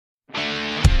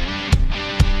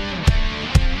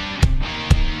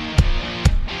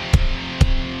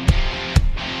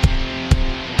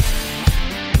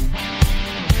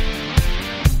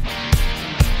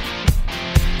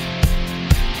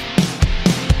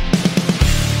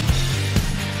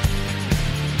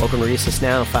Welcome to Rhesus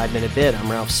Now, 5-Minute Bit. I'm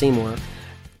Ralph Seymour.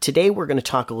 Today we're going to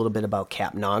talk a little bit about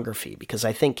capnography, because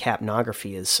I think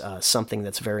capnography is something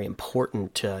that's very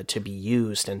important to be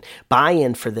used, and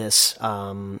buy-in for this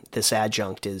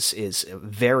adjunct is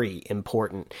very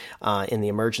important in the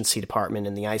emergency department,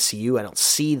 in the ICU. I don't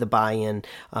see the buy-in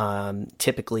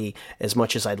typically as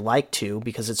much as I'd like to,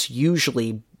 because it's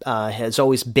usually has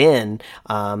always been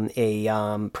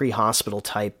a pre-hospital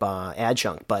type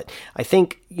adjunct. But I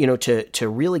think, to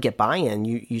really get buy-in,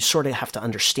 you sort of have to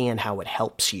understand how it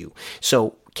helps you.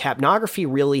 So capnography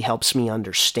really helps me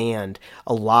understand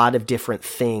a lot of different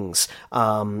things,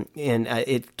 and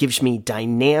it gives me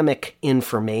dynamic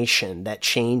information that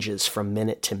changes from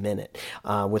minute to minute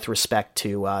with respect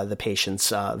to the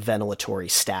patient's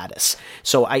ventilatory status.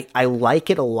 So I like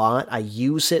it a lot. I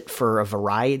use it for a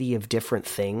variety of different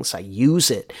things. I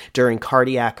use it during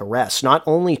cardiac arrest, not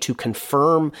only to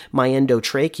confirm my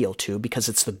endotracheal tube, because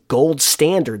it's the gold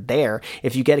standard there.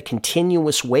 If you get a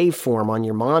continuous waveform on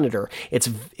your monitor,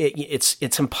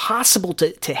 it's impossible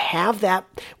to have that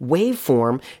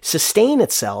waveform sustain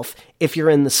itself if you're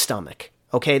in the stomach.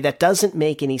 Okay, that doesn't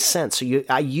make any sense. So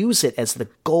I use it as the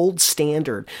gold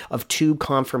standard of tube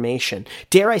confirmation.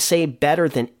 Dare I say, better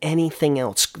than anything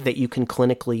else that you can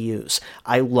clinically use.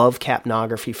 I love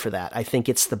capnography for that. I think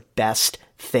it's the best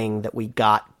thing that we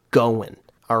got going.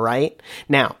 All right?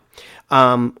 Now,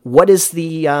 what is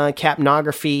the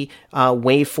capnography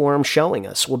waveform showing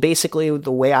us? Well, basically,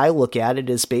 the way I look at it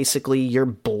is basically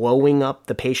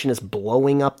the patient is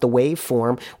blowing up the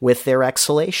waveform with their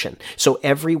exhalation. So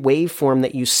every waveform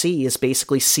that you see is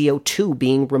basically CO2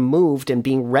 being removed and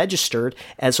being registered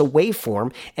as a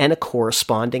waveform and a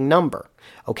corresponding number.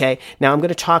 Okay, now I'm going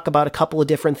to talk about a couple of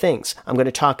different things. I'm going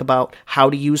to talk about how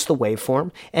to use the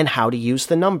waveform and how to use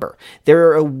the number.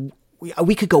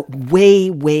 We could go way,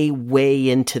 way, way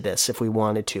into this if we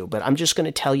wanted to, but I'm just going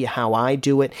to tell you how I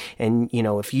do it. And,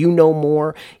 if you know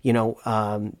more,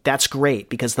 that's great,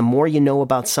 because the more you know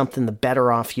about something, the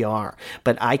better off you are.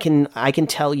 But I can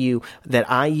tell you that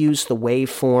I use the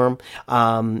waveform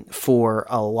for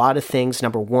a lot of things.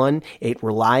 Number one, it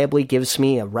reliably gives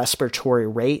me a respiratory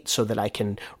rate so that I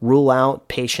can rule out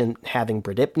patient having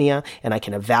bradypnea, and I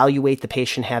can evaluate the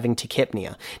patient having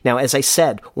tachypnea. Now, as I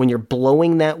said, when you're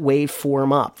blowing that waveform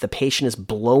up, the patient is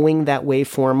blowing that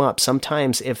waveform up.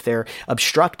 Sometimes if they're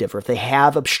obstructive, or if they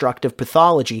have obstructive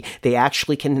pathology, they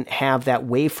actually can have that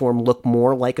waveform look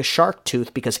more like a shark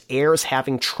tooth, because air is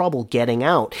having trouble getting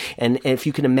out. And if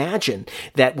you can imagine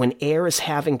that when air is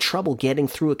having trouble getting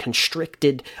through a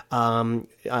constricted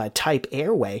type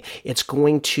airway, it's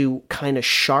going to kind of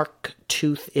shark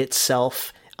tooth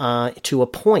itself to a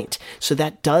point. So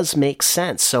that does make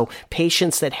sense. So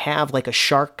patients that have like a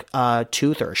shark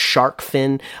tooth or a shark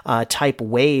fin type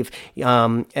wave,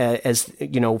 as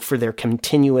for their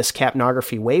continuous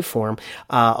capnography waveform,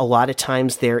 a lot of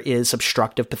times there is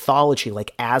obstructive pathology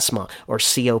like asthma or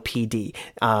COPD.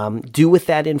 Do with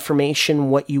that information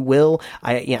what you will.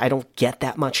 I don't get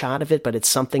that much out of it, but it's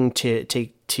something to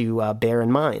bear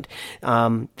in mind.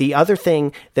 The other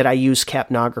thing that I use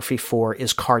capnography for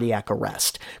is cardiac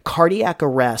arrest. Cardiac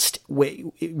arrest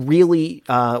really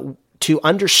to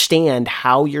understand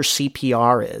how your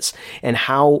CPR is and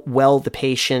how well the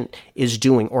patient is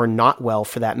doing, or not well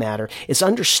for that matter, is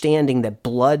understanding that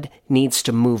blood needs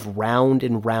to move round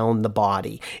and round the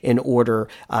body in order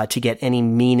to get any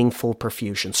meaningful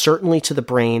perfusion, certainly to the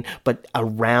brain, but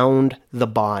around the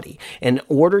body. In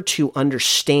order to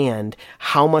understand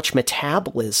how much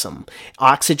metabolism,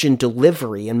 oxygen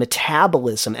delivery, and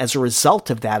metabolism as a result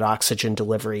of that oxygen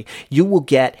delivery, you will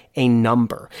get a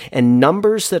number. And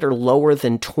numbers that are lower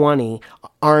than 20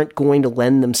 aren't going to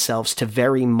lend themselves to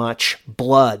very much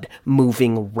blood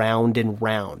moving round and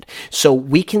round. So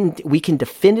we can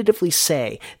definitively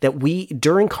say that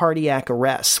during cardiac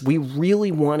arrest, we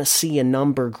really want to see a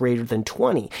number greater than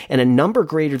 20. And a number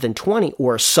greater than 20,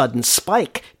 or a sudden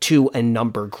spike to a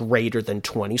number greater than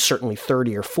 20, certainly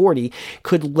 30 or 40,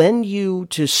 could lend you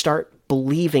to start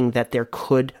believing that there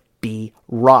could be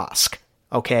ROSC.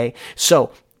 Okay?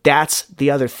 So that's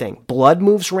the other thing. Blood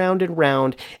moves round and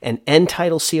round, and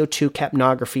end-tidal CO2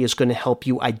 capnography is going to help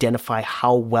you identify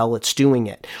how well it's doing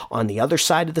it. On the other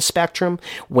side of the spectrum,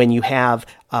 when you have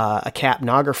a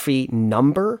capnography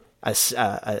number, a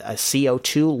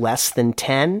CO2 less than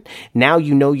 10, now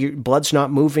you know your blood's not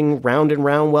moving round and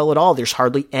round well at all. There's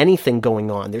hardly anything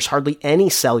going on. There's hardly any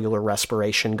cellular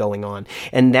respiration going on.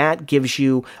 And that gives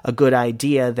you a good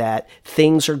idea that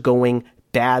things are going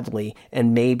badly,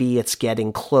 and maybe it's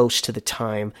getting close to the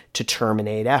time to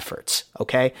terminate efforts,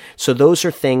 okay? So those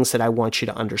are things that I want you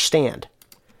to understand.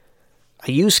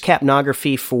 I use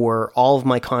capnography for all of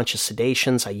my conscious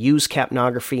sedations. I use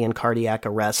capnography in cardiac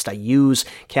arrest. I use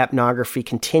capnography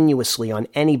continuously on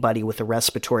anybody with a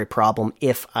respiratory problem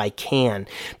if I can,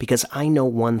 because I know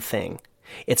one thing.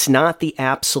 It's not the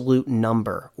absolute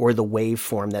number or the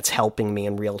waveform that's helping me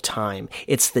in real time.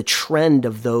 It's the trend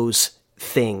of those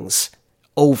things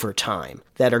over time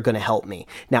that are going to help me.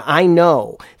 Now, I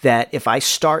know that if I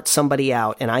start somebody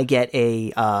out and I get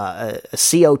a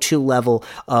CO2 level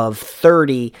of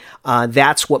 30,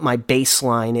 that's what my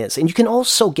baseline is. And you can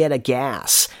also get a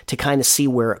gas to kind of see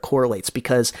where it correlates,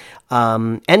 because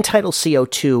end-tidal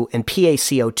CO2 and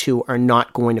PaCO2 are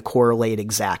not going to correlate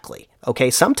exactly. Okay,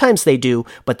 sometimes they do,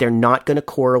 but they're not going to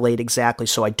correlate exactly,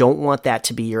 so I don't want that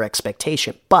to be your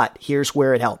expectation. But here's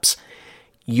where it helps.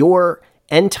 Your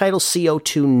end-tidal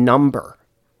CO2 number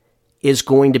is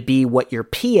going to be what your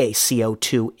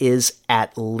PaCO2 is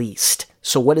at least.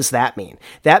 So what does that mean?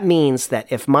 That means that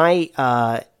if my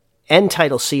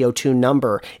end-tidal CO2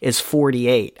 number is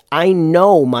 48, I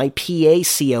know my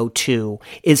PaCO2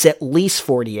 is at least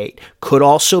 48. Could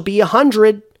also be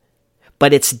 100,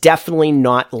 but it's definitely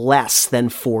not less than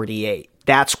 48.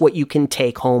 That's what you can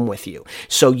take home with you.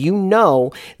 So you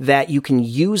know that you can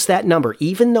use that number,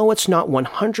 even though it's not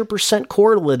 100%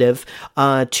 correlative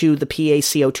to the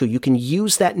PaCO2. You can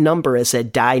use that number as a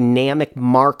dynamic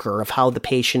marker of how the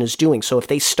patient is doing. So if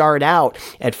they start out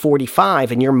at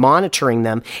 45 and you're monitoring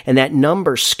them, and that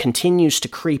number continues to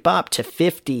creep up to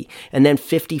 50, and then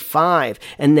 55,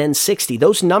 and then 60,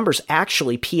 those numbers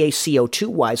actually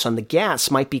PaCO2-wise on the gas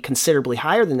might be considerably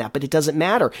higher than that, but it doesn't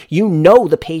matter. You know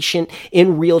the patient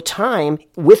in real time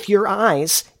with your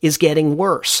eyes is getting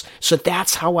worse. So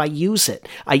that's how I use it.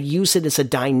 I use it as a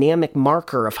dynamic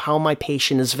marker of how my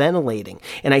patient is ventilating.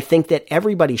 And I think that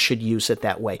everybody should use it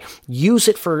that way. Use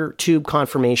it for tube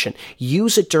confirmation.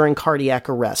 Use it during cardiac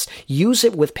arrest. Use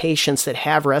it with patients that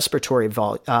have respiratory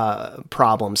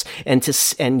problems,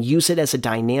 and use it as a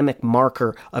dynamic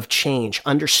marker of change,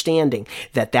 understanding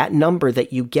that that number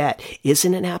that you get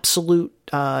isn't an absolute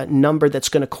number that's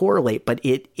going to correlate, but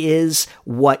it is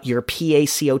what your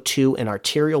PaCO2 and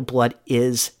arterial blood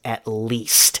is at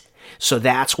least. So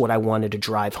that's what I wanted to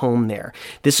drive home there.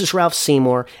 This is Ralph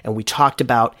Seymour, and we talked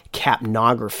about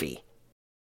capnography.